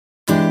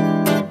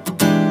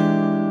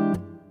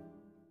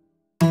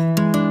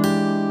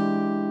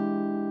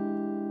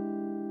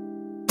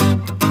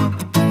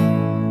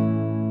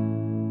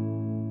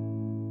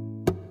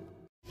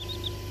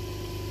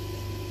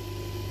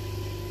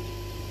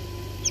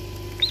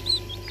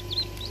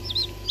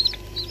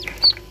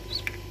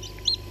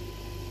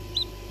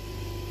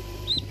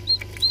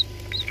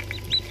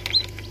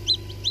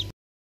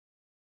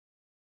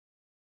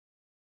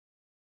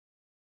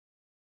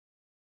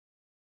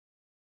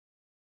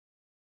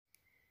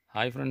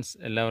Hi friends,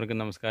 എല്ലാവർക്കും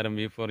നമസ്കാരം.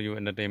 V for you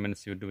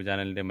entertainments YouTube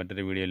ചാനലിൻ്റെ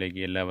മറ്റൊരു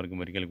വീഡിയോയിലേക്ക്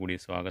എല്ലാവർക്കും ഒരിക്കൽ കൂടി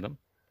സ്വാഗതം.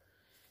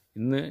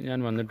 ഇന്ന് ഞാൻ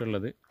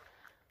വന്നിട്ടുള്ളത്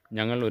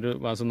ഞങ്ങൾ ഒരു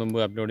മാസം മുമ്പ്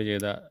അപ്ലോഡ്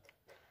ചെയ്ത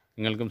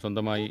നിങ്ങൾക്കും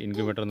സ്വന്തമായി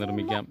ഇൻക്യുബേറ്റർ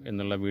നിർമ്മിക്കാം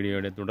എന്നുള്ള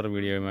വീഡിയോയുടെ തുടർ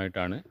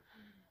വീഡിയോയുമായിട്ടാണ്.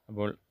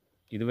 അപ്പോൾ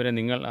ഇതുവരെ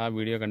നിങ്ങൾ ആ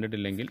വീഡിയോ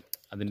കണ്ടിട്ടില്ലെങ്കിൽ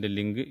അതിൻ്റെ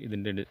ലിങ്ക്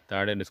ഇതിൻ്റെ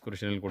താഴെ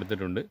ഡിസ്ക്രിപ്ഷനിൽ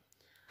കൊടുത്തിട്ടുണ്ട്.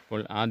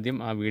 അപ്പോൾ ആദ്യം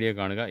ആ വീഡിയോ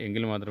കാണുക,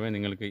 എങ്കിൽ മാത്രമേ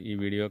നിങ്ങൾക്ക് ഈ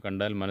വീഡിയോ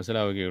കണ്ടാൽ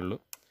മനസ്സിലാവുകയുള്ളൂ.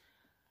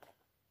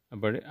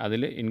 അപ്പോൾ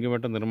അതിൽ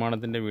ഇൻക്യുബേറ്റർ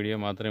നിർമ്മാണത്തിൻ്റെ വീഡിയോ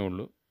മാത്രമേ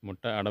ഉള്ളൂ.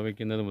 മുട്ട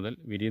അടവയ്ക്കുന്നത് മുതൽ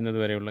വിരിയുന്നത്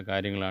വരെയുള്ള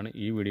കാര്യങ്ങളാണ്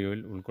ഈ വീഡിയോയിൽ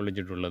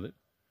ഉൾക്കൊള്ളിച്ചിട്ടുള്ളത്.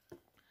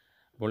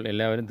 അപ്പോൾ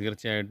എല്ലാവരും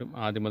തീർച്ചയായിട്ടും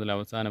ആദ്യം മുതൽ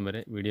അവസാനം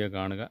വരെ വീഡിയോ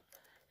കാണുക.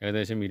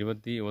 ഏകദേശം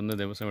 21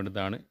 ദിവസം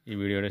എടുത്താണ് ഈ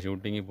വീഡിയോയുടെ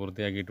ഷൂട്ടിംഗ്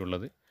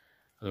പൂർത്തിയാക്കിയിട്ടുള്ളത്.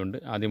 അതുകൊണ്ട്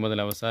ആദ്യം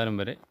മുതൽ അവസാനം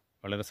വരെ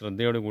വളരെ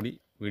ശ്രദ്ധയോടുകൂടി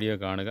വീഡിയോ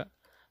കാണുക.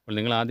 അപ്പോൾ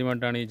നിങ്ങൾ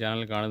ആദ്യമായിട്ടാണ് ഈ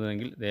ചാനൽ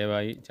കാണുന്നതെങ്കിൽ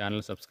ദയവായി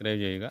ചാനൽ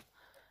സബ്സ്ക്രൈബ് ചെയ്യുക.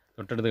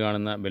 തൊട്ടടുത്ത്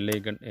കാണുന്ന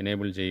ബെല്ലൈക്കൺ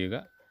എനേബിൾ ചെയ്യുക.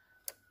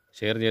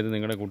 ഷെയർ ചെയ്ത്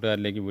നിങ്ങളുടെ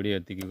കൂട്ടുകാരിലേക്ക് വീഡിയോ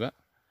എത്തിക്കുക.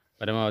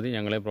 പരമാവധി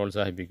ഞങ്ങളെ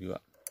പ്രോത്സാഹിപ്പിക്കുക.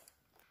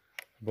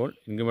 അപ്പോൾ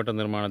ഇൻക്യുബേറ്റർ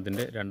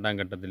നിർമ്മാണത്തിൻ്റെ രണ്ടാം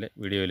ഘട്ടത്തിലെ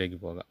വീഡിയോയിലേക്ക്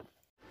പോകാം.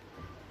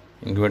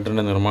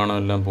 ഇൻക്യുബേറ്ററിൻ്റെ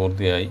നിർമ്മാണമെല്ലാം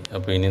പൂർത്തിയായി.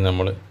 അപ്പോൾ ഇനി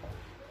നമ്മൾ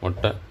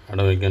മുട്ട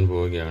അടവയ്ക്കാൻ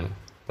പോവുകയാണ്.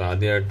 അപ്പോൾ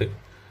ആദ്യമായിട്ട്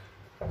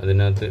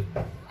അതിനകത്ത്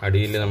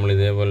അടിയിൽ നമ്മൾ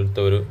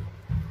ഇതേപോലത്തെ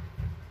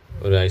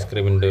ഒരു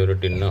ഐസ്ക്രീമിൻ്റെ ഒരു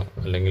ടിന്നോ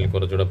അല്ലെങ്കിൽ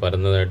കുറച്ചുകൂടെ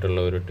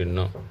പരന്നതായിട്ടുള്ള ഒരു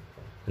ടിന്നോ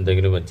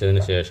എന്തെങ്കിലും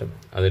വെച്ചതിന് ശേഷം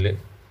അതിൽ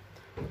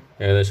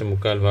ഏകദേശം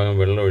 3/4 ഭാഗം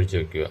വെള്ളം ഒഴിച്ച്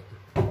വയ്ക്കുക.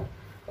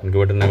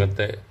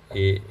 ഇൻക്യുബേറ്ററിനകത്തെ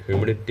ഈ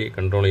ഹ്യൂമിഡിറ്റി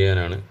കൺട്രോൾ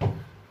ചെയ്യാനാണ്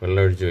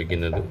വെള്ളം ഒഴിച്ച്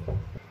വയ്ക്കുന്നത്.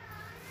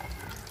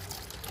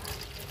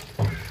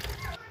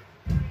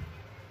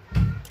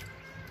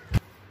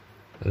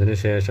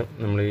 അതിനുശേഷം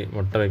നമ്മൾ ഈ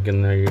മുട്ട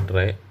വയ്ക്കുന്ന ഈ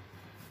ട്രേ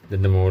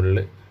ഇതിൻ്റെ മുകളിൽ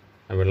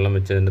വെള്ളം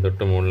വെച്ചതിൻ്റെ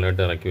തൊട്ട്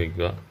മുകളിലായിട്ട് ഇറക്കി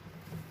വയ്ക്കുക.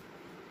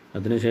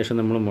 അതിനുശേഷം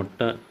നമ്മൾ മുട്ട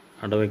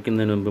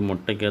അടവയ്ക്കുന്നതിന് മുമ്പ്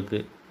മുട്ടയ്ക്കകത്ത്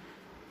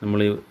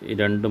നമ്മൾ ഈ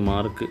 2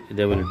 മാർക്ക്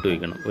ഇതേപോലെ ഇട്ട്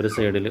വയ്ക്കണം. ഒരു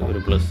സൈഡിൽ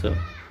ഒരു പ്ലസ്,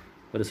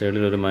 ഒരു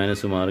സൈഡിൽ ഒരു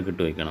മൈനസ് മാർക്ക്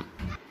ഇട്ട് വയ്ക്കണം.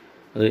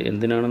 അത്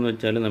എന്തിനാണെന്ന്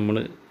വെച്ചാൽ നമ്മൾ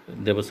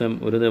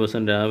ഒരു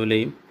ദിവസം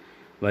രാവിലെയും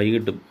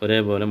വൈകിട്ടും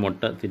ഒരേപോലെ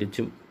മുട്ട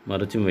തിരിച്ചും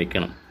മറിച്ചും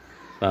വയ്ക്കണം.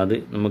 അപ്പോൾ അത്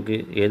നമുക്ക്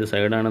ഏത്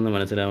സൈഡാണെന്ന്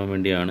മനസ്സിലാവാൻ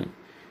വേണ്ടിയാണ്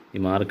ഈ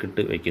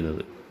മാർക്കിട്ട്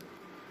വയ്ക്കുന്നത്.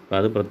 അപ്പോൾ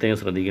അത് പ്രത്യേകം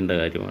ശ്രദ്ധിക്കേണ്ട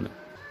കാര്യമാണ്.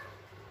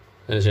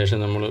 അതിനുശേഷം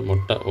നമ്മൾ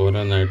മുട്ട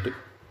ഓരോന്നായിട്ട്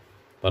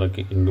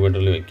പറക്കി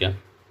ഇൻക്യുബേറ്ററിൽ വയ്ക്കാം.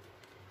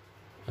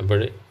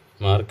 അപ്പോൾ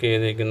മാർക്ക്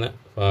ചെയ്തേക്കുന്ന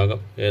ഭാഗം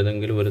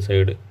ഏതെങ്കിലും ഒരു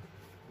സൈഡ്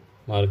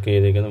മാർക്ക്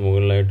ചെയ്തേക്കുന്ന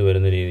മുകളിലായിട്ട്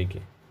വരുന്ന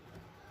രീതിക്ക്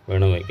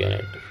വേണം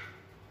വയ്ക്കാനായിട്ട്.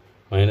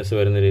 മൈനസ്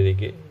വരുന്ന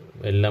രീതിക്ക്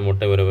എല്ലാ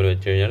മുട്ട ഒരേപോലെ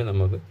വെച്ച് കഴിഞ്ഞാൽ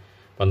നമുക്ക്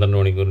 12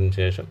 മണിക്കൂറിന്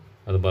ശേഷം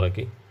അത്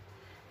പറക്കി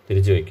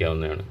തിരിച്ച്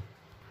വയ്ക്കാവുന്നതാണ്.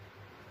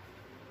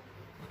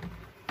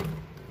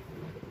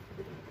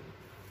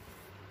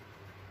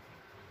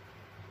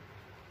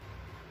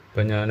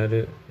 ഇപ്പം ഞാനൊരു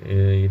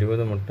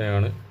 20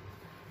 മുട്ടയാണ്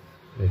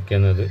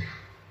വയ്ക്കുന്നത്.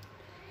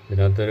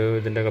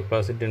 ഇതിൻ്റെ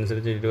കപ്പാസിറ്റി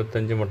അനുസരിച്ച്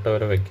 25 മുട്ട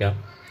വരെ വയ്ക്കാം.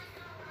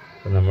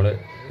 അപ്പം നമ്മൾ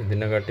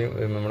ഇതിനെക്കാട്ടി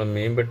നമ്മുടെ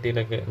മീൻ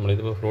പെട്ടിയിലൊക്കെ,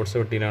 നമ്മളിതിപ്പോൾ ഫ്രൂട്ട്സ്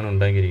പെട്ടിയിലാണ്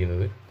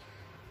ഉണ്ടാക്കിയിരിക്കുന്നത്.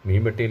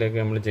 മീൻ പെട്ടിയിലൊക്കെ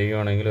നമ്മൾ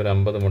ചെയ്യുവാണെങ്കിൽ ഒരു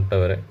 50 മുട്ട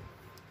വരെ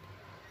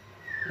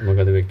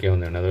നമുക്കത്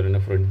വയ്ക്കാവുന്നതാണ്. അതുപോലെ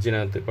തന്നെ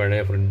ഫ്രിഡ്ജിനകത്ത്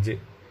പഴയ ഫ്രിഡ്ജ്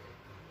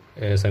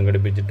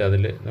സംഘടിപ്പിച്ചിട്ട്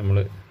അതിൽ നമ്മൾ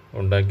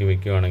ഉണ്ടാക്കി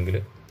വയ്ക്കുകയാണെങ്കിൽ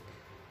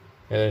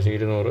ഏകദേശം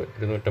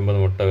 200-250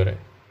 മുട്ട വരെ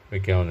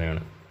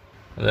വയ്ക്കാവുന്നതാണ്.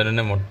 അതുപോലെ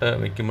തന്നെ മുട്ട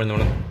വയ്ക്കുമ്പോൾ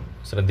നമ്മൾ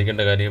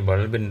ശ്രദ്ധിക്കേണ്ട കാര്യം,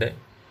 ബൾബിൻ്റെ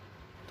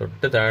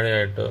തൊട്ട്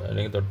താഴെയായിട്ടോ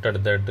അല്ലെങ്കിൽ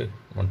തൊട്ടടുത്തായിട്ട്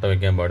മുട്ട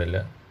വയ്ക്കാൻ പാടില്ല.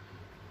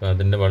 അപ്പോൾ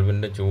അതിൻ്റെ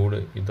ബൾബിൻ്റെ ചൂട്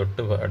ഈ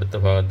തൊട്ട് അടുത്ത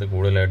ഭാഗത്ത്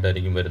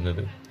കൂടുതലായിട്ടായിരിക്കും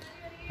വരുന്നത്.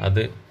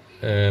 അത്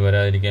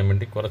വരാതിരിക്കാൻ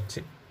വേണ്ടി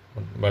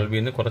ബൾബിൽ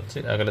നിന്ന് കുറച്ച്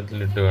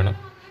അകലത്തിലിട്ട് വേണം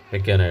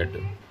വയ്ക്കാനായിട്ട്.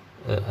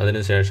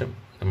 അതിനുശേഷം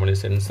നമ്മൾ ഈ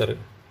സെൻസർ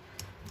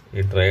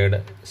ഈ ട്രേയുടെ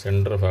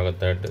സെൻറ്റർ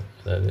ഭാഗത്തായിട്ട്,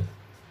 അതായത്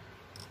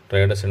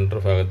ട്രേയുടെ സെൻറ്റർ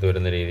ഭാഗത്ത്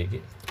വരുന്ന രീതിക്ക്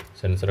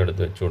സെൻസർ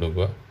എടുത്ത് വെച്ച്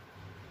കൊടുക്കുക.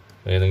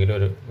 ഏതെങ്കിലും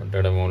ഒരു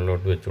മുട്ടയുടെ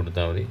മുകളിലോട്ട് വെച്ച്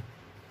കൊടുത്താൽ മതി.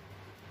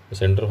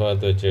 സെൻറ്റർ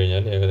ഭാഗത്ത് വെച്ച്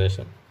കഴിഞ്ഞാൽ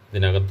ഏകദേശം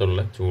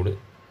ഇതിനകത്തുള്ള ചൂട്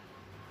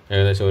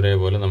ഏകദേശം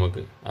ഒരേപോലെ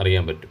നമുക്ക്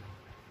അറിയാൻ പറ്റും.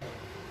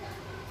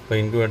 ഇപ്പോൾ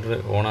ഇൻക്യുബേറ്റർ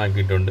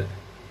ഓണാക്കിയിട്ടുണ്ട്,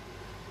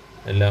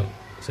 എല്ലാം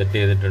സെറ്റ്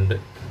ചെയ്തിട്ടുണ്ട്,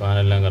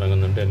 ഫാനെല്ലാം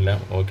കറങ്ങുന്നുണ്ട്, എല്ലാം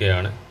ഓക്കെ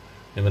ആണ്.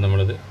 ഇപ്പോൾ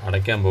നമ്മളിത്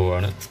അടയ്ക്കാൻ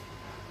പോവുകയാണ്.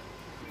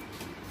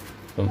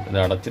 ഇപ്പം ഇത്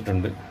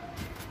അടച്ചിട്ടുണ്ട്.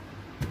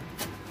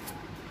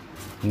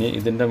 ഇനി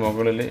ഇതിൻ്റെ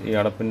മുകളിൽ, ഈ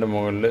അടപ്പിൻ്റെ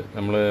മുകളിൽ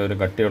നമ്മൾ ഒരു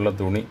കട്ടിയുള്ള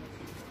തുണി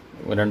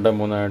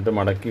 2-3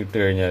 മടക്കി ഇട്ട്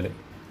കഴിഞ്ഞാൽ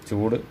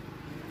ചൂട്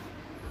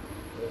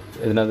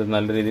ഇതിനകത്ത്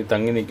നല്ല രീതിയിൽ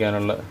തങ്ങി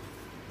നിൽക്കാനുള്ള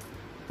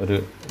ഒരു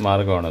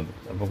മാർഗ്ഗമാണത്.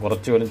 അപ്പോൾ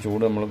കുറച്ച് പോലും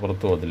ചൂട് നമ്മൾ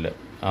പുറത്തു പോകത്തില്ല.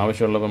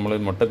 ആവശ്യമുള്ളപ്പോൾ നമ്മൾ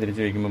മുട്ട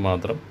തിരിച്ച് വയ്ക്കുമ്പോൾ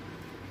മാത്രം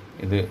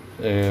ഇത്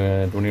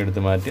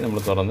തുണിയെടുത്ത് മാറ്റി നമ്മൾ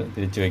തുറന്ന്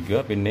തിരിച്ച് വയ്ക്കുക,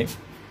 പിന്നെ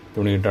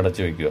തുണിയിട്ട്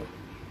അടച്ച് വയ്ക്കുക.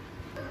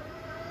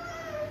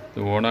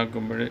 ഇത്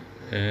ഓണാക്കുമ്പോൾ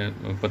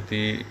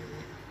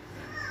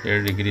 37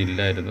 ഡിഗ്രി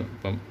ഇല്ലായിരുന്നു.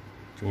 ഇപ്പം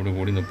ചൂട്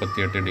കൂടി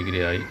 38 ഡിഗ്രി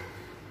ആയി.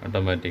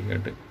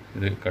 ഓട്ടോമാറ്റിക്കായിട്ട്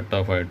ഇത് കട്ട്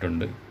ഓഫ്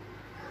ആയിട്ടുണ്ട്.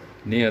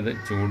 ഇനി അത്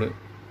ചൂട്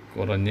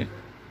കുറഞ്ഞ്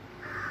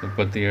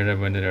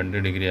 37.2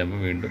 ഡിഗ്രി ആകുമ്പോൾ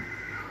വീണ്ടും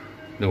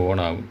ഇത്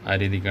ഓണാകും. ആ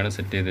രീതിക്കാണ്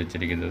സെറ്റ് ചെയ്ത്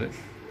വെച്ചിരിക്കുന്നത്.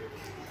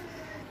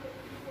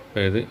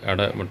 അപ്പോൾ ഇത്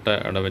മുട്ട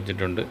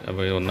അടവച്ചിട്ടുണ്ട്.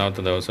 അപ്പോൾ ഇത്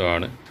 1ാമത്തെ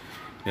ദിവസമാണ്.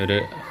 ഒരു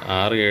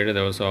 6-7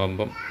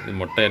 ദിവസമാകുമ്പം ഇത്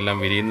മുട്ടയെല്ലാം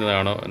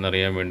വിരിയുന്നതാണോ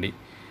എന്നറിയാൻ വേണ്ടി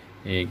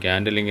ഈ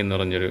ക്യാൻഡലിംഗ് എന്ന്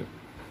പറഞ്ഞൊരു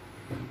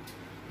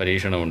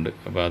പരീക്ഷണമുണ്ട്.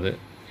 അപ്പോൾ അത്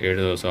 7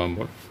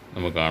 ദിവസമാകുമ്പോൾ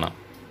നമുക്ക് കാണാം.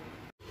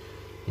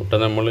 മുട്ട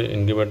നമ്മൾ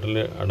ഇൻക്യുബേറ്ററിൽ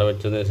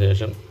അടവച്ചതിന്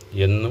ശേഷം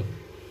എന്നും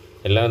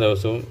എല്ലാ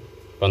ദിവസവും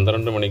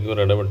 12 മണിക്കൂർ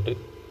ഇടവിട്ട്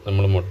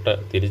നമ്മൾ മുട്ട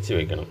തിരിച്ച്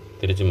വയ്ക്കണം,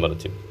 തിരിച്ചും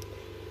മറിച്ചും.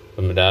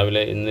 ഇപ്പം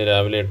ഇന്ന്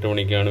രാവിലെ 8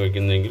 മണിക്കാണ്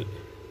വയ്ക്കുന്നതെങ്കിൽ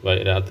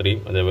രാത്രിയും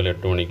അതേപോലെ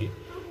 8 മണിക്ക്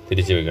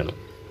തിരിച്ച് വയ്ക്കണം.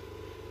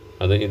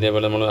 അത്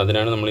ഇതേപോലെ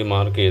അതിനാണ് നമ്മൾ ഈ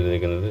മാർക്ക്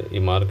ചെയ്തിരിക്കുന്നത്. ഈ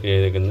മാർക്ക്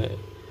ചെയ്തിരിക്കുന്ന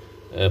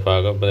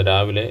ഭാഗം ഇപ്പോൾ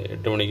രാവിലെ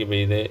 8 മണിക്ക്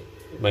ഇതേ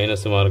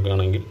മൈനസ്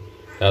മാർക്കാണെങ്കിൽ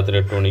രാത്രി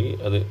 8 മണിക്ക്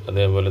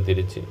അതേപോലെ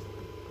തിരിച്ച്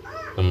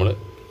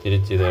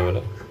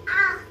ഇതേപോലെ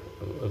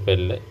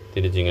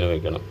തിരിച്ചിങ്ങനെ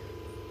വയ്ക്കണം,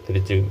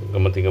 തിരിച്ച്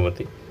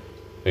കമത്തി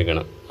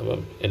വയ്ക്കണം. അപ്പം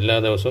എല്ലാ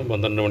ദിവസവും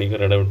 12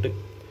 മണിക്കൂർ ഇടവിട്ട്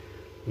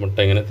മുട്ട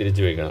ഇങ്ങനെ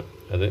തിരിച്ച് വയ്ക്കണം.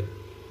 അത്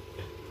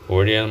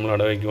കോഴിയെ നമ്മൾ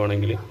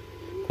അടവയ്ക്കുവാണെങ്കിൽ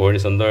കോഴി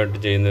സ്വന്തമായിട്ട്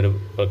ചെയ്യുന്നൊരു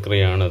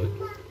പ്രക്രിയയാണത്.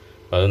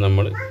 അപ്പോൾ അത്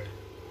നമ്മൾ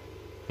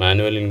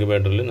മാനുവൽ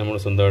ഇൻക്യുബേറ്ററിൽ നമ്മൾ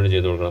സ്വന്തമായിട്ട്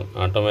ചെയ്ത് കൊടുക്കണം.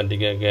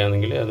 ഓട്ടോമാറ്റിക്കൊക്കെ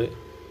ആണെങ്കിൽ അത്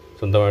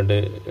സ്വന്തമായിട്ട്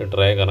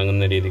ട്രേ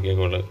കറങ്ങുന്ന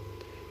രീതിക്കൊക്കെ ഉള്ള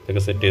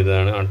ഇതൊക്കെ സെറ്റ്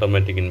ചെയ്തതാണ്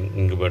ഓട്ടോമാറ്റിക്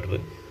ഇൻക്യുബേറ്റർ.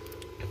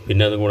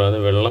 പിന്നെ അതുകൂടാതെ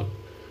വെള്ളം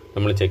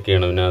നമ്മൾ ചെക്ക്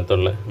ചെയ്യണം.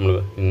 ഇതിനകത്തുള്ള നമ്മൾ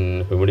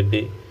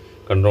ഹ്യൂമിഡിറ്റി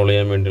കൺട്രോൾ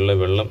ചെയ്യാൻ വേണ്ടിയുള്ള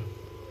വെള്ളം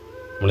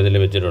നമ്മളിതിൽ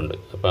വെച്ചിട്ടുണ്ട്.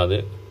 അപ്പോൾ അത്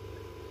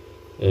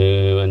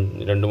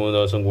 2-3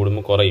 ദിവസം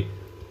കൂടുമ്പോൾ കുറയും.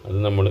 അത്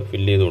നമ്മൾ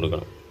ഫില്ല് ചെയ്ത്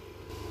കൊടുക്കണം.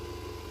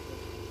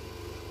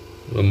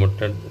 ഇപ്പോൾ മുട്ട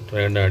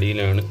ട്രേയുടെ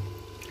അടിയിലാണ്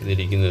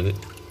ഇതിരിക്കുന്നത്.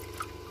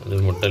 അത്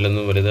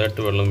മുട്ടയിലൊന്നും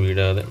വലുതായിട്ട് വെള്ളം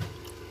വീഴാതെ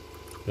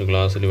ഒരു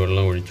ഗ്ലാസ്സിൽ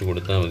വെള്ളം ഒഴിച്ച്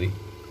കൊടുത്താൽ മതി.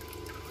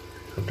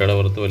 മുട്ടയുടെ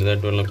പുറത്ത്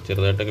വലുതായിട്ട് വെള്ളം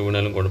ചെറുതായിട്ടൊക്കെ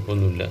വീണാലും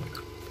കുഴപ്പമൊന്നുമില്ല.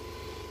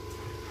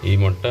 ഈ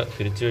മുട്ട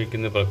തിരിച്ചു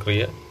വയ്ക്കുന്ന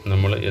പ്രക്രിയ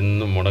നമ്മൾ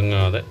എന്നും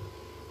മുടങ്ങാതെ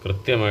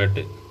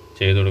കൃത്യമായിട്ട്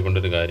ചെയ്തു കൊടുക്കേണ്ട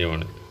ഒരു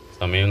കാര്യമാണ്.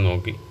 സമയം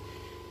നോക്കി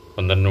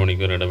 12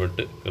 മണിക്കൂർ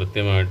ഇടവിട്ട്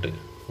കൃത്യമായിട്ട്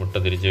മുട്ട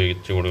തിരിച്ച്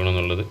വയ്ച്ച് കൊടുക്കണം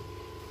എന്നുള്ളത്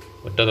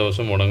ഒറ്റ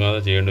ദിവസം മുടങ്ങാതെ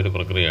ചെയ്യേണ്ട ഒരു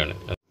പ്രക്രിയയാണ്.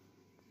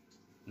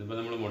 ഇന്നിപ്പോൾ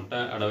നമ്മൾ മുട്ട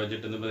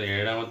അടവച്ചിട്ട് ഇന്നിപ്പോൾ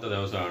 7ാമത്തെ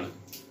ദിവസമാണ്.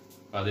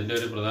 അപ്പോൾ അതിൻ്റെ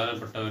ഒരു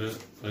പ്രധാനപ്പെട്ട ഒരു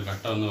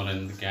ഘട്ടം എന്ന്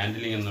പറയുന്നത്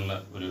ക്യാൻഡിലിംഗ് എന്നുള്ള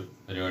ഒരു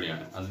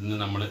പരിപാടിയാണ്. അതിന്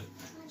നമ്മൾ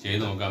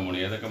ചെയ്ത് നോക്കാൻ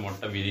പോകണം. ഏതൊക്കെ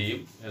മുട്ട വിരിയും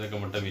ഏതൊക്കെ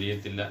മുട്ട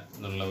വിരിയത്തില്ല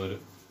എന്നുള്ള ഒരു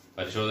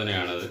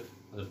പരിശോധനയാണത്.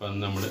 അതിപ്പോൾ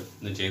നമ്മൾ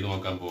ഇന്ന് ചെയ്ത്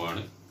നോക്കാൻ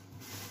പോവാണ്.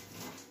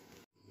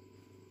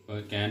 അപ്പോൾ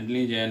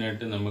ക്യാൻഡിലിംഗ്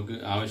ചെയ്യാനായിട്ട് നമുക്ക്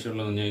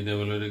ആവശ്യമുള്ളതെന്ന് പറഞ്ഞാൽ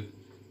ഇതേപോലെ ഒരു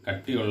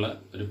കട്ടിയുള്ള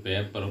ഒരു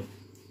പേപ്പറും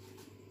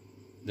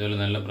ഇതേപോലെ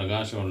നല്ല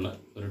പ്രകാശമുള്ള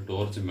ഒരു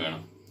ടോർച്ചും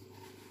വേണം.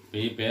 അപ്പോൾ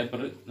ഈ പേപ്പർ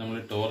നമ്മൾ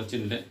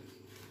ടോർച്ചിൻ്റെ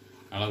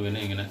അളവിനെ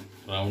ഇങ്ങനെ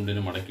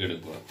റൗണ്ടിന്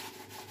മടക്കിയെടുക്കുക.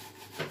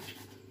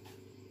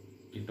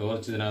 ഈ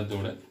ടോർച്ച്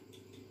ഇതിനകത്തൂടെ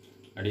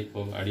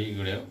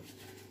അടിയിലൂടെയോ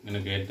ഇങ്ങനെ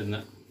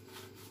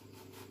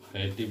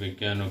കയറ്റി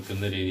വയ്ക്കാൻ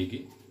വെക്കുന്ന രീതിക്ക്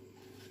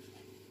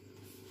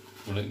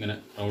നമ്മളിങ്ങനെ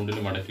റൗണ്ടിൽ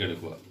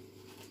മടക്കിയെടുക്കുക.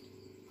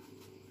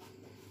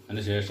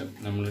 അതിനുശേഷം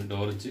നമ്മൾ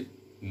ടോർച്ച്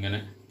ഇങ്ങനെ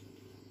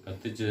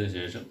കത്തിച്ചതിന്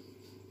ശേഷം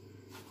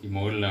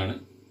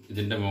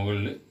ഇതിൻ്റെ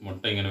മുകളിൽ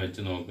മുട്ട ഇങ്ങനെ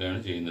വെച്ച് നോക്കുകയാണ്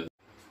ചെയ്യുന്നത്.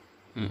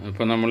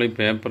 അപ്പോൾ നമ്മൾ ഈ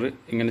പേപ്പർ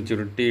ഇങ്ങനെ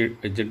ചുരുട്ടി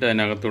വെച്ചിട്ട്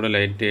അതിനകത്തൂടെ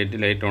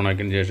ലൈറ്റ്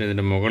ഓണാക്കിയതിന് ശേഷം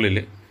ഇതിൻ്റെ മുകളിൽ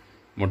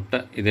മുട്ട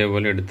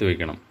ഇതേപോലെ എടുത്ത്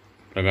വയ്ക്കണം,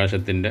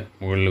 പ്രകാശത്തിൻ്റെ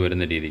മുകളിൽ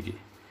വരുന്ന രീതിക്ക്.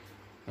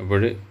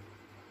 അപ്പോൾ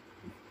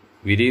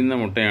വിരിയുന്ന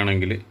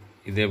മുട്ടയാണെങ്കിൽ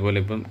ഇതേപോലെ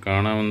ഇപ്പം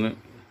കാണാമെന്ന്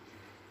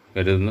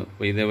കരുതുന്നു.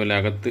 അപ്പോൾ ഇതേപോലെ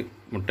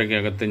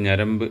മുട്ടയ്ക്കകത്ത്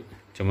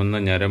ചുമന്ന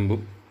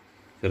ഞരമ്പും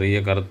ചെറിയ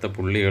കറുത്ത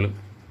പുള്ളികളും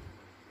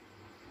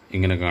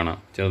ഇങ്ങനെ കാണാം.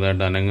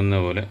 ചെറുതായിട്ട് അനങ്ങുന്ന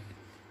പോലെ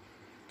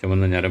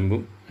ചുമന്ന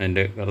ഞരമ്പും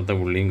അതിൻ്റെ കറുത്ത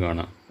പുള്ളിയും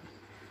കാണാം.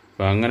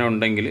 അപ്പോൾ അങ്ങനെ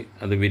ഉണ്ടെങ്കിൽ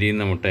അത്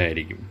വിരിയുന്ന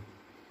മുട്ടയായിരിക്കും.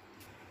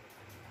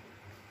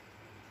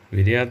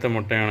 വിരിയാത്ത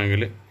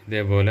മുട്ടയാണെങ്കിൽ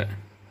ഇതേപോലെ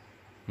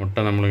മുട്ട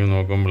നമ്മളിങ്ങനെ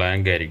നോക്കുമ്പോൾ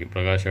ബ്ലാങ്ക് ആയിരിക്കും.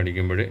 പ്രകാശം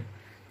അടിക്കുമ്പോൾ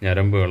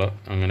ഞരമ്പുകളോ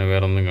അങ്ങനെ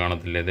വേറൊന്നും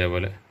കാണത്തില്ല.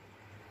 ഇതേപോലെ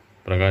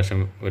പ്രകാശം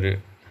ഒരു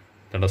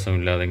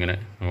തടസ്സമില്ലാതെ ഇങ്ങനെ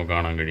നമുക്ക്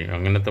കാണാൻ കഴിയും.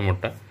 അങ്ങനത്തെ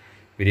മുട്ട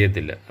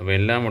വിരിയത്തില്ല. അപ്പോൾ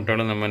എല്ലാ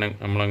മുട്ടകളും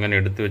നമ്മളങ്ങനെ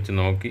എടുത്തു വെച്ച്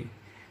നോക്കി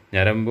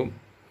ഞരമ്പും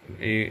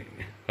ഈ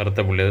കറുത്ത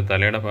പുള്ളി, അത്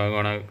തലയുടെ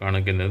ഭാഗമാണ്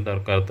കാണിക്കുന്നത്,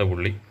 കറുത്ത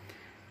പുള്ളി.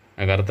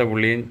 ആ കറുത്ത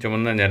പുള്ളിയും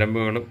ചുമന്ന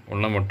ഞരമ്പുകളും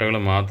ഉള്ള മുട്ടകൾ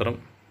മാത്രം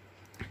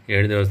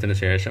 7 ദിവസത്തിന്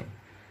ശേഷം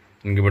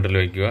ഇൻക്യുബേറ്ററിൽ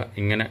വയ്ക്കുക.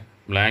 ഇങ്ങനെ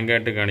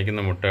ബ്ലാങ്കായിട്ട്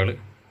കാണിക്കുന്ന മുട്ടകൾ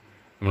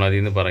നമ്മൾ അതിൽ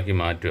നിന്ന് പറക്കി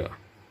മാറ്റുക.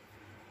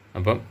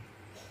 അപ്പം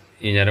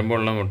ഈ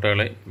ഞരമ്പുള്ള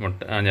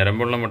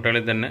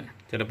മുട്ടകളിൽ തന്നെ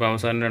ചിലപ്പോൾ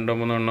അവസാനം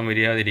 2-3 എണ്ണം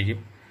വിരിയാതിരിക്കും.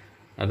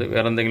 അത്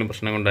വേറെ എന്തെങ്കിലും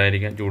പ്രശ്നം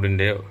കൊണ്ടായിരിക്കാം,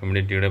 ചൂടിൻ്റെയോ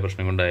ഹ്യൂമിഡിറ്റിയുടെയോ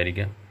പ്രശ്നം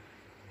കൊണ്ടായിരിക്കാം.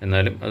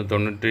 എന്നാലും അത്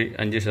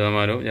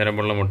 95%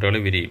 ഞരമ്പുള്ള മുട്ടകൾ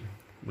വിരിയും.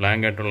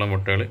 ബ്ലാങ്കായിട്ടുള്ള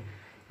മുട്ടകൾ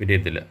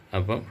വിരിയത്തില്ല.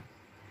 അപ്പം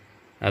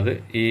അത്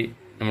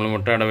നമ്മൾ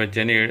മുട്ട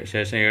അടവച്ചതിന്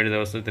ശേഷം 7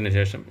 ദിവസത്തിന്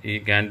ശേഷം ഈ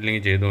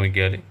ക്യാൻഡിലിംഗ് ചെയ്ത്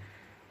നോക്കിയാൽ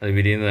അത്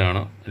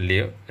വിരിയുന്നതാണോ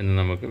അല്ലയോ എന്ന്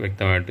നമുക്ക്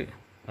വ്യക്തമായിട്ട്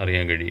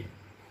അറിയാൻ കഴിയും.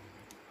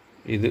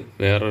 ഇത്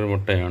വേറൊരു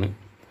മുട്ടയാണ്.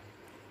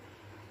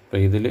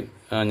 അപ്പോൾ ഇതിൽ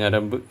ആ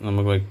ഞരമ്പ്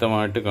നമുക്ക്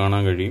വ്യക്തമായിട്ട്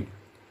കാണാൻ കഴിയും.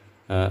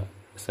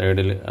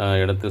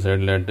 ഇടത്ത്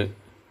സൈഡിലായിട്ട്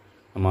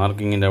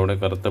മാർക്കിങ്ങിൻ്റെ അവിടെ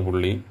കറുത്ത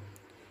പുള്ളിയും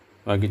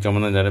ബാക്കി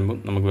ചുമന്ന ഞരമ്പും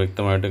നമുക്ക്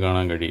വ്യക്തമായിട്ട്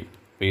കാണാൻ കഴിയും.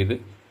 അപ്പോൾ ഇത്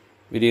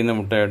വിരിയുന്ന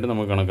മുട്ടയായിട്ട്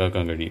നമുക്ക്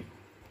കണക്കാക്കാൻ കഴിയും.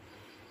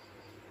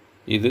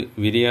 ഇത്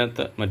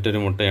വിരിയാത്ത മറ്റൊരു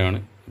മുട്ടയാണ്.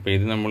 അപ്പോൾ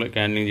ഇത് നമ്മൾ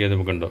ക്യാൻഡിലിംഗ്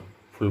ചെയ്തപ്പോൾ കണ്ടോ,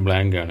 ഫുൾ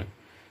ബ്ലാങ്കാണ്.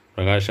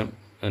 പ്രകാശം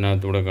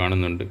അതിനകത്തൂടെ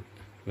കാണുന്നുണ്ട്.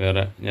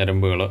 വേറെ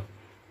ഞരമ്പുകളോ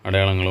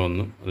അടയാളങ്ങളോ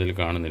ഒന്നും അതിൽ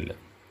കാണുന്നില്ല.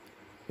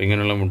 അപ്പോൾ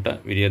ഇങ്ങനെയുള്ള മുട്ട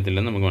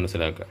വിരിയത്തില്ലെന്ന് നമുക്ക്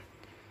മനസ്സിലാക്കാം.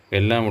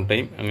 എല്ലാ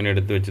മുട്ടയും അങ്ങനെ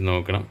എടുത്തു വെച്ച്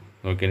നോക്കണം.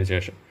 നോക്കിയതിന്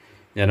ശേഷം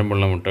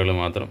ഞരമ്പുള്ള മുട്ടകൾ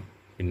മാത്രം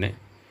പിന്നെ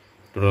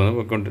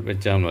തുടർന്ന്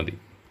വെച്ചാൽ മതി.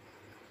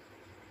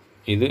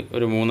 ഇത്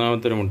ഒരു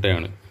മൂന്നാമത്തെ ഒരു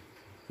മുട്ടയാണ്.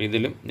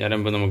 ഇതിലും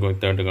ഞരമ്പ് നമുക്ക്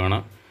വ്യക്തമായിട്ട്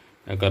കാണാം,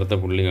 കറുത്ത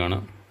പുള്ളി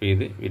കാണാം. അപ്പോൾ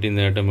ഇത്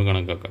വിരിയുന്നതായിട്ട് നമുക്ക്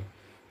കണക്കാക്കാം.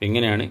 അപ്പോൾ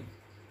ഇങ്ങനെയാണ്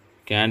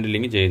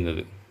ക്യാൻഡിലിങ്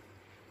ചെയ്യുന്നത്.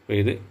 അപ്പോൾ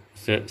ഇത്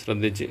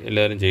ശ്രദ്ധിച്ച്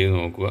എല്ലാവരും ചെയ്ത്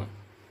നോക്കുക.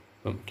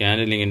 അപ്പം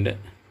ക്യാൻഡിലിങ്ങിൻ്റെ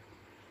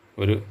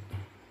ഒരു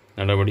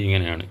നടപടി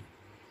ഇങ്ങനെയാണ്.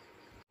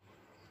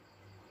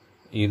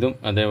 ഇതും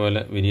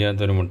അതേപോലെ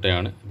വിരിയാത്തൊരു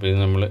മുട്ടയാണ്. അപ്പോൾ ഇത്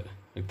നമ്മൾ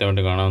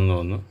വ്യക്തമായിട്ട് കാണാമെന്ന്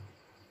തോന്നുന്നു.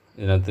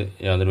 ഇതിനകത്ത്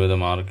യാതൊരുവിധ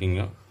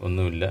മാർക്കിങ്ങോ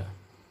ഒന്നുമില്ല,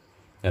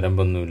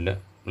 ഞരമ്പൊന്നുമില്ല,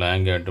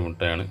 ബ്ലാങ്കായിട്ട്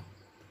മുട്ടയാണ്.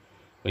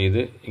 അപ്പോൾ ഇത്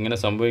ഇങ്ങനെ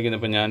സംഭവിക്കുന്നത്,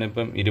 ഇപ്പം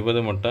ഞാനിപ്പം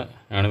 20 മുട്ട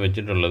ആണ്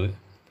വെച്ചിട്ടുള്ളത്.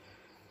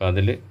 അപ്പോൾ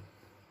അതിൽ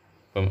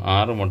ഇപ്പം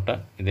 6 മുട്ട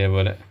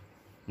ഇതേപോലെ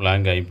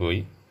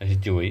ബ്ലാങ്കായിപ്പോയി,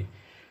 നശിച്ചു പോയി.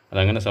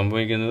 അതങ്ങനെ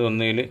സംഭവിക്കുന്നത്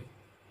ഒന്നുകിൽ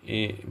ഈ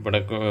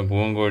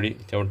പൂവൻകോഴി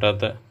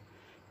ചവിട്ടാത്ത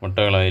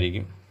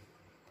മുട്ടകളായിരിക്കും,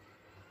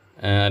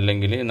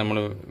 അല്ലെങ്കിൽ നമ്മൾ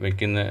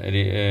വെക്കുന്ന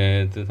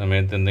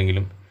സമയത്ത്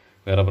എന്തെങ്കിലും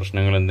വേറെ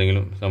പ്രശ്നങ്ങൾ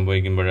എന്തെങ്കിലും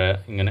സംഭവിക്കുമ്പോഴാണ്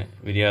ഇങ്ങനെ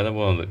വിരിയാതെ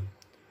പോകുന്നത്.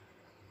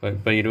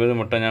 ഇപ്പോൾ 20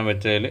 മുട്ട ഞാൻ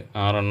വെച്ചതിൽ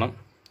 6 എണ്ണം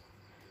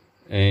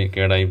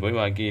കേടായിപ്പോയി.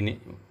 ബാക്കി ഇനി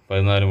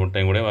 14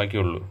 മുട്ടയും കൂടെ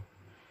ബാക്കിയുള്ളൂ.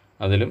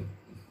 അതിലും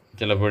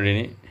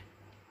ചിലപ്പോഴിനി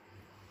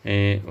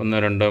 1,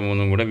 2,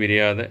 3 കൂടെ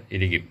വിരിയാതെ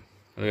ഇരിക്കും.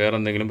 അത് വേറെ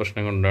എന്തെങ്കിലും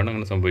പ്രശ്നം കൊണ്ടാണ്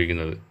അങ്ങനെ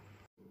സംഭവിക്കുന്നത്.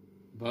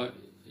 അപ്പോൾ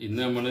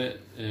ഇന്ന് നമ്മൾ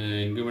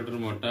ഇൻക്യുബേറ്റർ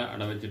മുട്ട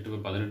അടവച്ചിട്ട്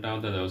ഇപ്പോൾ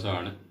 18ാമത്തെ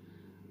ദിവസമാണ്.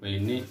 അപ്പോൾ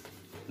ഇനി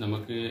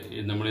നമുക്ക്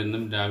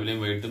നമ്മളെന്നും രാവിലെയും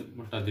വൈകിട്ടും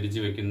മുട്ട തിരിച്ച്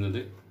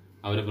വെക്കുന്നത്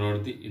ആ ഒരു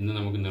പ്രവൃത്തി ഇന്ന്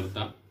നമുക്ക്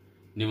നിർത്താം.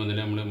 ഇനി മുതൽ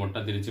നമ്മൾ മുട്ട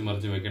തിരിച്ച്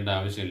മറിച്ച് വെക്കേണ്ട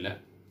ആവശ്യമില്ല.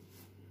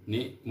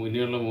 ഇനി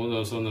മുന്നേയുള്ള 3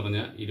 ദിവസം എന്ന്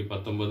പറഞ്ഞാൽ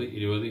 19,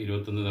 20,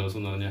 21 ദിവസം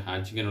എന്ന് പറഞ്ഞാൽ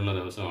ഹാച്ചിങ്ങിനുള്ള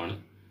ദിവസമാണ്.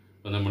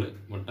 അപ്പോൾ നമ്മൾ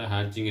മുട്ട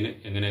ഹാച്ചിങ്ങിന്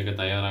എങ്ങനെയൊക്കെ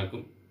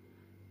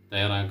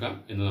തയ്യാറാക്കാം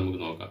എന്ന് നമുക്ക്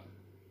നോക്കാം.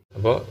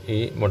 അപ്പോൾ ഈ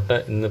മുട്ട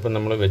ഇന്നിപ്പം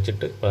നമ്മൾ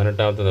വെച്ചിട്ട്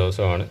 18ാമത്തെ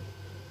ദിവസമാണ്.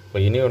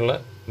 അപ്പോൾ ഇനിയുള്ള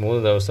 3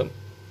 ദിവസം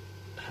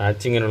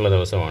ഹാച്ചിങ്ങിനുള്ള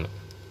ദിവസമാണ്.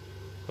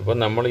 അപ്പോൾ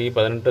നമ്മൾ ഈ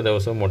 18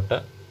 ദിവസവും മുട്ട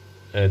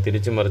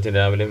തിരിച്ചും മറിച്ചും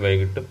രാവിലെയും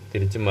വൈകിട്ടും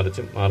തിരിച്ചും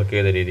മറിച്ചും മാർക്ക്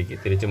ചെയ്ത രീതിക്ക്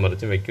തിരിച്ചും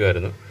മറിച്ചും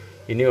വയ്ക്കുമായിരുന്നു.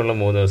 ഇനിയുള്ള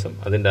 3 ദിവസം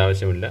അതിൻ്റെ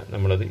ആവശ്യമില്ല.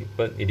 നമ്മളത്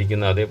ഇപ്പം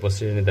ഇരിക്കുന്ന അതേ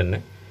പൊസിഷനിൽ തന്നെ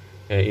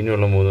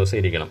ഇനിയുള്ള 3 ദിവസം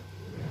ഇരിക്കണം.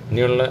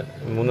 ഇനിയുള്ള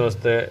 3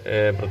 ദിവസത്തെ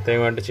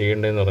പ്രത്യേകമായിട്ട്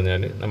ചെയ്യേണ്ടതെന്ന്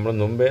പറഞ്ഞാൽ, നമ്മൾ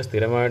മുമ്പേ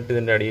സ്ഥിരമായിട്ട്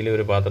ഇതിൻ്റെ അടിയിൽ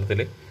ഒരു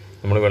പാത്രത്തിൽ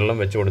നമ്മൾ വെള്ളം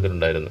വെച്ച്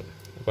കൊടുത്തിട്ടുണ്ടായിരുന്നു.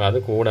 അപ്പോൾ അത്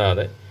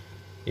കൂടാതെ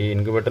ഈ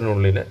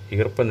ഇൻക്യുബേറ്ററിനുള്ളിൽ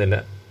ഈർപ്പനില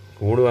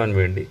കൂടുവാൻ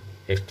വേണ്ടി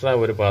എക്സ്ട്രാ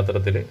ഒരു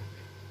പാത്രത്തിൽ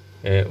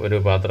ഒരു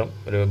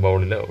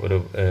ബൗളിൽ ഒരു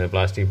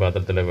പ്ലാസ്റ്റിക്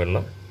പാത്രത്തിലെ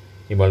വെള്ളം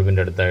ഈ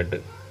ബൾബിൻ്റെ അടുത്തായിട്ട്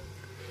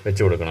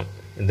വെച്ച് കൊടുക്കണം.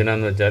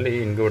 എന്തിനാണെന്ന് വെച്ചാൽ ഈ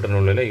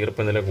ഇൻക്യുബേറ്ററിനുള്ളിൽ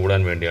ഈർപ്പനില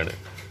കൂടാൻ വേണ്ടിയാണ്.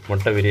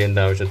 മുട്ട വിരിയേണ്ട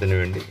ആവശ്യത്തിന്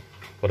വേണ്ടി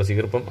കുറച്ച്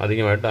ഈർപ്പം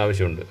അധികമായിട്ട്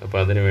ആവശ്യമുണ്ട്. അപ്പോൾ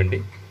അതിന് വേണ്ടി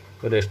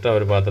ഒരു എക്സ്ട്രാ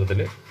ഒരു പാത്രത്തിൽ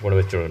കൂടെ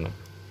വെച്ച് കൊടുക്കണം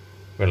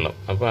വെള്ളം.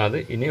 അപ്പോൾ അത്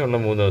ഇനിയുള്ള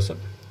 3 ദിവസം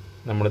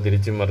നമ്മൾ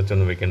തിരിച്ചും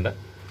മറിച്ചൊന്നും വെക്കേണ്ട.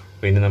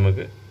 അപ്പോൾ ഇനി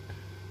നമുക്ക്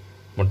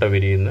മുട്ട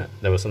വിരിയുന്ന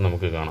ദിവസം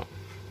നമുക്ക് കാണാം.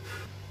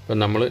 അപ്പോൾ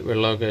നമ്മൾ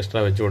വെള്ളമൊക്കെ എക്സ്ട്രാ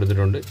വെച്ച്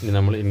കൊടുത്തിട്ടുണ്ട്. ഇനി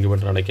നമ്മൾ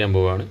ഇൻക്യുബേറ്റർ അടയ്ക്കാൻ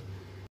പോവുകയാണ്.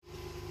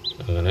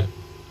 അങ്ങനെ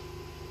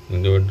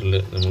ഇൻക്യുബേറ്ററിൽ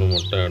നമ്മൾ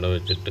മുട്ട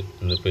അടവച്ചിട്ട്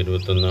ഇന്നിപ്പോൾ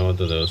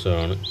 21ാമത്തെ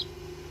ദിവസമാണ്.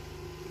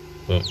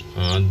 അപ്പം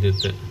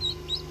ആദ്യത്തെ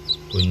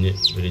കുഞ്ഞ്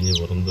വിരിഞ്ഞ്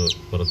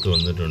പുറത്ത്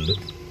വന്നിട്ടുണ്ട്.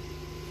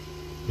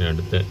 ഇനി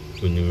അടുത്ത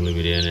കുഞ്ഞുങ്ങൾ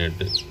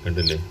വിരിയാനായിട്ട്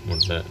കണ്ടില്ലേ,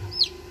 മുട്ട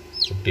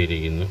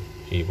പൊട്ടിയിരിക്കുന്നു.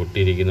 ഈ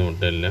പൊട്ടിയിരിക്കുന്ന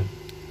മുട്ടയെല്ലാം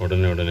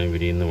ഉടനെ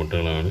വിരിയുന്ന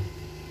മുട്ടകളാണ്.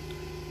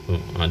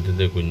 അപ്പം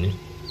ആദ്യത്തെ കുഞ്ഞ്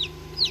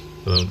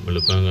ഇപ്പം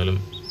വെളുപ്പാങ്കാലം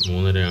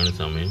 3:30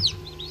 സമയം.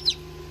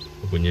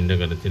 കുഞ്ഞിൻ്റെ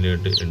കരച്ചിൽ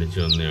കേട്ട് എണിച്ച്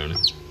വന്നതാണ്.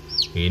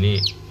 ഇനി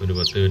ഒരു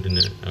 10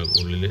 മിനിറ്റിന്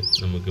ഉള്ളിൽ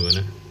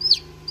നമുക്കിവനെ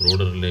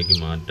ബ്രൂഡറിലേക്ക്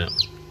മാറ്റാം.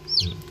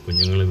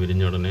 കുഞ്ഞുങ്ങൾ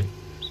വിരിഞ്ഞ ഉടനെ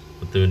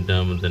 10 മിനിറ്റ്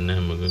ആകുമ്പോൾ തന്നെ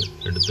നമുക്ക്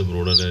എടുത്ത്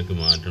ബ്രൂഡറിലേക്ക്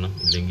മാറ്റണം.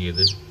 ഇല്ലെങ്കിൽ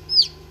ഇത്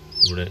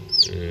ഇവിടെ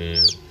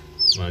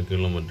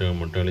ബാക്കിയുള്ള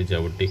മുട്ടകളിൽ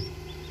ചവിട്ടി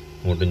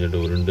അങ്ങോട്ടും ഇങ്ങോട്ടും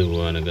ഉരുണ്ട്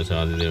പോകാനൊക്കെ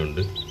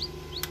സാധ്യതയുണ്ട്.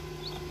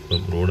 അപ്പോൾ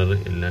ബ്രൂഡർ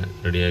എല്ലാം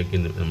റെഡിയാക്കി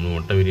നമ്മൾ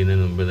മുട്ട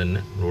വിരിയുന്നതിന് മുമ്പേ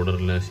തന്നെ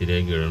ബ്രൂഡറെല്ലാം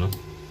ശരിയാക്കി ഇടണം.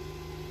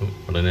 അപ്പം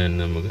ഉടനെ തന്നെ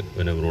നമുക്ക്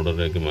ഇവനെ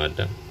ബ്രൂഡറിലേക്ക്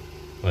മാറ്റാം.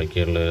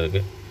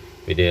 ബാക്കിയുള്ളവരൊക്കെ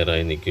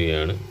വിരിയാറായി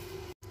നിൽക്കുകയാണ്.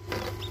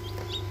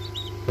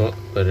 അപ്പോൾ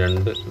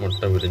 2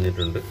 മുട്ട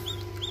വിരിഞ്ഞിട്ടുണ്ട്.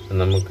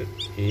 നമുക്ക്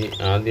ഈ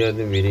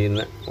ആദ്യം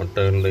വിരിയുന്ന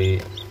മുട്ടകളുടെ ഈ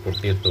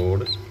പൊട്ടിയ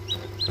തോട്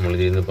നമ്മൾ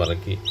ഇതിൽ നിന്ന്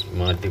പറക്കി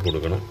മാറ്റി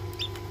കൊടുക്കണം.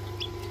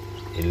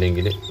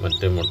 ഇല്ലെങ്കിൽ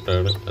മറ്റേ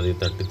മുട്ടകൾ അതിൽ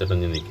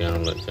തട്ടിത്തടഞ്ഞ്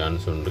നിൽക്കാനുള്ള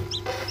ചാൻസ് ഉണ്ട്.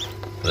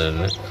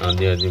 അതുതന്നെ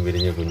ആദ്യം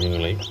വിരിഞ്ഞ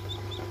കുഞ്ഞുങ്ങളെയും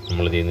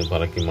നമ്മളിതിൽ നിന്ന്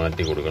പറക്കി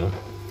മാറ്റി കൊടുക്കണം.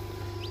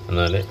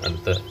 എന്നാലേ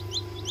അടുത്ത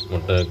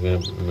മുട്ടയ്ക്ക്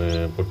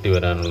പൊട്ടി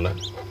വരാനുള്ള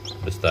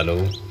ഒരു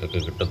സ്ഥലവും ഒക്കെ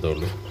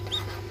കിട്ടത്തുള്ളൂ.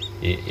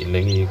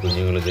 ഇല്ലെങ്കിൽ ഈ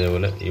കുഞ്ഞുങ്ങൾ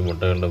ഇതേപോലെ ഈ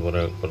മുട്ടകളുടെ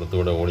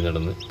പുറത്തുകൂടെ ഓടി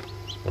നടന്ന്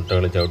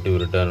മുട്ടകൾ ചവിട്ടി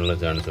ഉരുട്ടാനുള്ള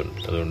ചാൻസ് ഉണ്ട്.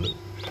 അതുകൊണ്ട്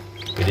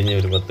വിരിഞ്ഞ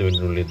ഒരു 10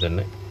 മിനിറ്റിനുള്ളിൽ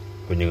തന്നെ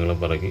കുഞ്ഞുങ്ങളെ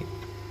പറക്കി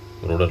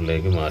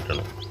ബ്രൂഡറിലേക്ക്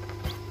മാറ്റണം.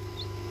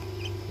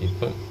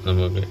 ഇപ്പം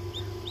നമുക്ക്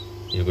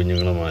ഈ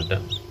കുഞ്ഞുങ്ങളെ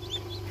മാറ്റാം.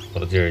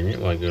 കുറച്ച് കഴിഞ്ഞ്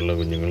ബാക്കിയുള്ള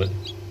കുഞ്ഞുങ്ങൾ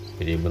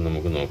വിരിയുമ്പോൾ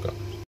നമുക്ക് നോക്കാം.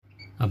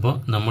 അപ്പോൾ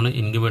നമ്മൾ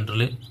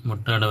ഇൻക്യുബേറ്ററിൽ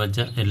മുട്ട അടവച്ച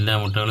എല്ലാ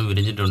മുട്ടകളും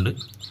വിരിഞ്ഞിട്ടുണ്ട്.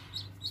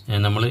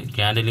 നമ്മൾ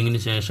ക്യാൻഡിലിങ്ങിന്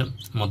ശേഷം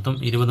മൊത്തം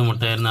 20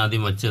 മുട്ടയായിരുന്നു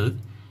ആദ്യം വച്ചത്.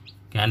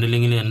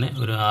 ക്യാൻഡിലിങ്ങിൽ തന്നെ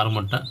ഒരു 6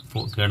 മുട്ട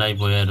കേടായി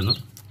പോയായിരുന്നു.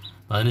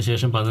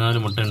 അതിനുശേഷം 14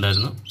 മുട്ട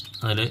ഉണ്ടായിരുന്നു.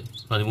 അതിൽ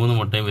 13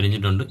 മുട്ടയും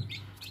വിരിഞ്ഞിട്ടുണ്ട്.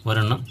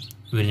 ഒരെണ്ണം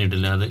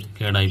വിരിഞ്ഞിട്ടില്ല, അത്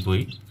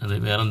കേടായിപ്പോയി. അത്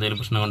വേറെ എന്തെങ്കിലും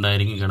പ്രശ്നം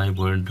കൊണ്ടായിരിക്കും കേടായി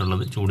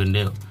പോയിട്ടുള്ളത്.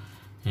 ചൂടിൻ്റെയോ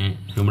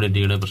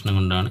ഹ്യൂമിഡിറ്റിയുടെ പ്രശ്നം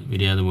കൊണ്ടാണ്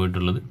വിരിയാതെ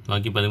പോയിട്ടുള്ളത്.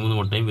 ബാക്കി 13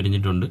 മുട്ടയും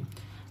വിരിഞ്ഞിട്ടുണ്ട്.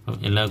 അപ്പം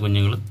എല്ലാ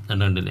കുഞ്ഞുങ്ങളും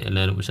കണ്ടില്ലേ,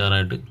 എല്ലാവരും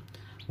ഉഷാറായിട്ട്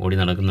ഓടി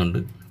നടക്കുന്നുണ്ട്.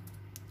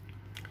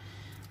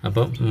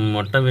 അപ്പം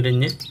മുട്ട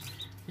വിരിഞ്ഞ്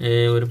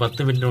ഒരു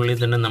 10 മിനിറ്റിനുള്ളിൽ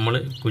തന്നെ നമ്മൾ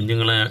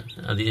കുഞ്ഞുങ്ങളെ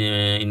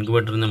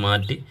ഇൻക്യുബേറ്ററിൽ നിന്ന്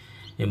മാറ്റി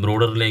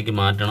ബ്രൂഡറിലേക്ക്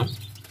മാറ്റണം.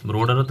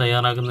 ബ്രൂഡർ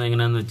തയ്യാറാക്കുന്നത്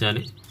എങ്ങനെയാണെന്ന് വെച്ചാൽ,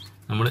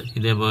 നമ്മൾ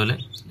ഇതേപോലെ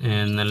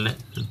നല്ല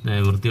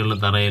വൃത്തിയുള്ള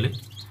തറയിൽ,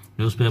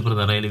 ന്യൂസ് പേപ്പർ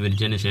തറയിൽ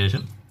വിരിച്ചതിന്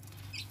ശേഷം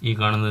ഈ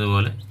കാണുന്നത്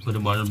പോലെ ഒരു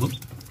ബൾബും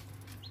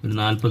ഒരു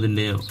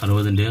 40-ൻ്റെയോ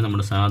 60-ൻ്റെയോ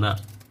നമ്മുടെ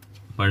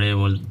പഴയ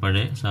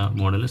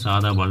മോഡൽ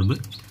സാധാ ബൾബ്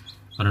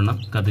ഒരെണ്ണം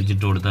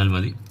കത്തിച്ചിട്ട് കൊടുത്താൽ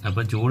മതി.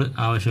 അപ്പോൾ ചൂട്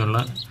ആവശ്യമുള്ള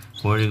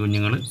കോഴി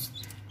കുഞ്ഞുങ്ങൾ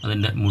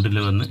അതിൻ്റെ മുട്ടിൽ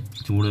വന്ന്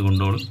ചൂട്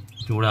കൊണ്ടോളും.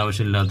 ചൂട്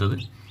ആവശ്യമില്ലാത്തത്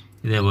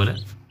ഇതേപോലെ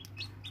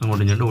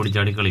അങ്ങോട്ടും ഇങ്ങോട്ടും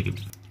ഓടിച്ചാടി കളിക്കും.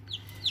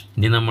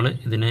 ഇനി നമ്മൾ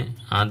ഇതിന്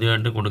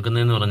ആദ്യമായിട്ട്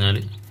കൊടുക്കുന്നതെന്ന് പറഞ്ഞാൽ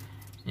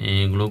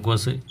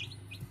ഗ്ലൂക്കോസ്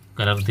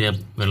കലർത്തിയ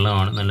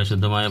വെള്ളമാണ്. നല്ല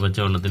ശുദ്ധമായ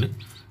പച്ചവെള്ളത്തിൽ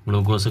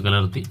ഗ്ലൂക്കോസ്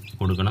കലർത്തി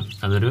കൊടുക്കണം.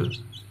 അതൊരു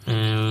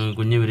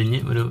കുഞ്ഞ്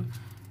വിരിഞ്ഞ് ഒരു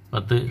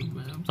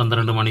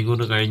 10-12 മണിക്കൂർ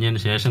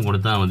കഴിഞ്ഞതിന് ശേഷം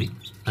കൊടുത്താൽ മതി.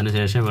 അതിന്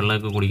ശേഷം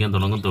വെള്ളമൊക്കെ കുടിക്കാൻ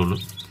തുടങ്ങത്തുള്ളൂ.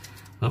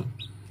 അപ്പം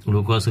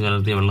ഗ്ലൂക്കോസ്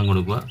കലർത്തിയ വെള്ളം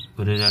കൊടുക്കുക.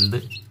 ഒരു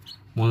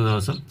 2-3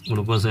 ദിവസം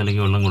ഗ്ലൂക്കോസ് കലക്കി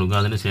വെള്ളം കൊടുക്കുക.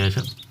 അതിന്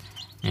ശേഷം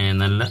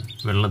നല്ല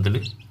വെള്ളത്തിൽ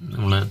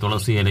നമ്മൾ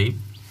തുളസി ഇലയും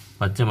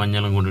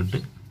പച്ചമഞ്ഞളും കൊണ്ടിട്ട്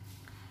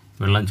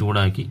വെള്ളം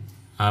ചൂടാക്കി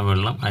ആ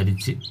വെള്ളം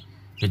അരിച്ച്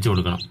വെച്ച്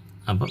കൊടുക്കണം.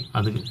 അപ്പം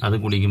അത്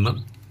കുടിക്കുമ്പം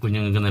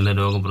കുഞ്ഞുങ്ങൾക്ക് നല്ല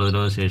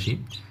രോഗപ്രതിരോധ ശേഷിയും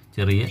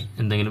ചെറിയ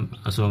എന്തെങ്കിലും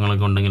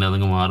അസുഖങ്ങളൊക്കെ ഉണ്ടെങ്കിൽ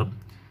അതങ്ങ് മാറും.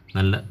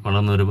 നല്ല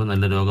വളർന്നു വരുമ്പോൾ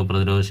നല്ല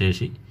രോഗപ്രതിരോധ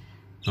ശേഷി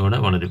അവിടെ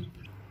വളരും.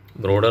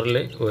 ബ്രോഡറിൽ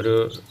ഒരു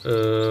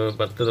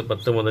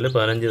 10 മുതൽ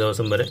 15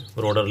 ദിവസം വരെ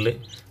ബ്രോഡറിൽ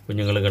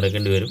കുഞ്ഞുങ്ങൾ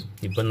കിടക്കേണ്ടി വരും.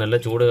 ഇപ്പം നല്ല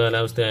ചൂട്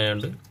കാലാവസ്ഥ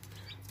ആയതുകൊണ്ട്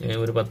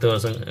ഒരു 10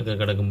 ദിവസം ഒക്കെ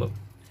കിടക്കുമ്പോൾ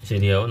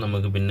ശരിയാവും.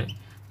 നമുക്ക് പിന്നെ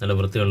നല്ല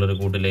വൃത്തിയുള്ളൊരു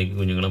കൂട്ടിലേക്ക്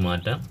കുഞ്ഞുങ്ങളെ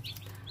മാറ്റാം.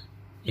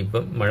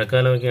 ഇപ്പം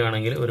മഴക്കാലമൊക്കെ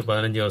ആണെങ്കിൽ ഒരു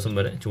 15 ദിവസം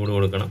വരെ ചൂട്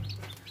കൊടുക്കണം.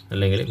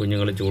 അല്ലെങ്കിൽ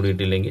കുഞ്ഞുങ്ങൾ ചൂട്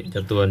കിട്ടിയില്ലെങ്കിൽ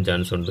ചത്തുപോകാൻ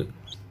ചാൻസ് ഉണ്ട്.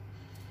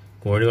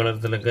 കോഴി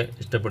വളർത്തലൊക്കെ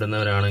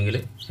ഇഷ്ടപ്പെടുന്നവരാണെങ്കിൽ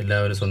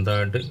എല്ലാവരും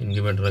സ്വന്തമായിട്ട്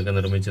ഇൻക്യുബേറ്ററൊക്കെ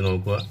നിർമ്മിച്ച്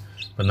നോക്കുക.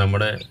 ഇപ്പം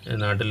നമ്മുടെ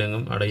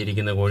നാട്ടിലെങ്ങും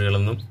അടയിരിക്കുന്ന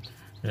കോഴികളൊന്നും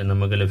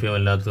നമുക്ക്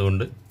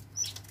ലഭ്യമല്ലാത്തതുകൊണ്ട്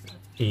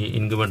ഈ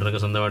ഇൻക്യുബേറ്ററൊക്കെ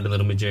സ്വന്തമായിട്ട്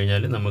നിർമ്മിച്ച്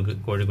കഴിഞ്ഞാൽ നമുക്ക്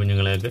കോഴി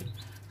കുഞ്ഞുങ്ങളെയൊക്കെ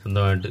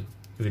സ്വന്തമായിട്ട്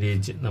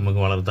വിരിയിച്ച് നമുക്ക്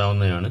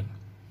വളർത്താവുന്നതാണ്.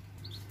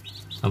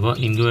 അപ്പോൾ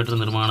ഇൻക്യുബേറ്റർ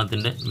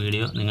നിർമ്മാണത്തിൻ്റെ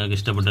വീഡിയോ നിങ്ങൾക്ക്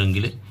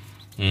ഇഷ്ടപ്പെട്ടെങ്കിൽ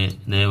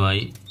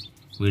ദയവായി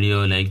വീഡിയോ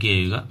ലൈക്ക്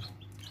ചെയ്യുക,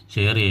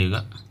 ഷെയർ ചെയ്യുക.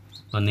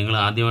 അപ്പം നിങ്ങൾ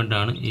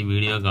ആദ്യമായിട്ടാണ് ഈ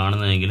വീഡിയോ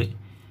കാണുന്നതെങ്കിൽ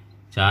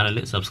ചാനൽ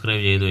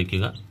സബ്സ്ക്രൈബ് ചെയ്ത്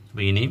വയ്ക്കുക.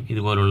 അപ്പോൾ ഇനിയും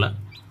ഇതുപോലുള്ള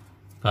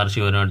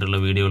കാർഷികപരമായിട്ടുള്ള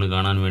വീഡിയോകൾ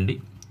കാണാൻ വേണ്ടി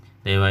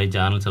ദയവായി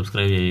ചാനൽ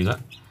സബ്സ്ക്രൈബ് ചെയ്യുക.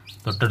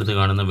 തൊട്ടടുത്ത്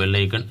കാണുന്ന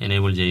ബെല്ലൈക്കൺ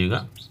എനേബിൾ ചെയ്യുക.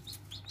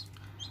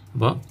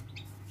 അപ്പോൾ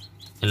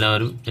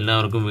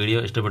എല്ലാവർക്കും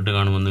വീഡിയോ ഇഷ്ടപ്പെട്ട്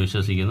കാണുമെന്ന്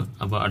വിശ്വസിക്കുന്നു.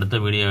 അപ്പോൾ അടുത്ത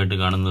വീഡിയോ ആയിട്ട്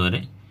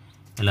കാണുന്നതുവരെ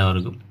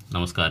എല്ലാവർക്കും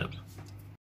നമസ്കാരം.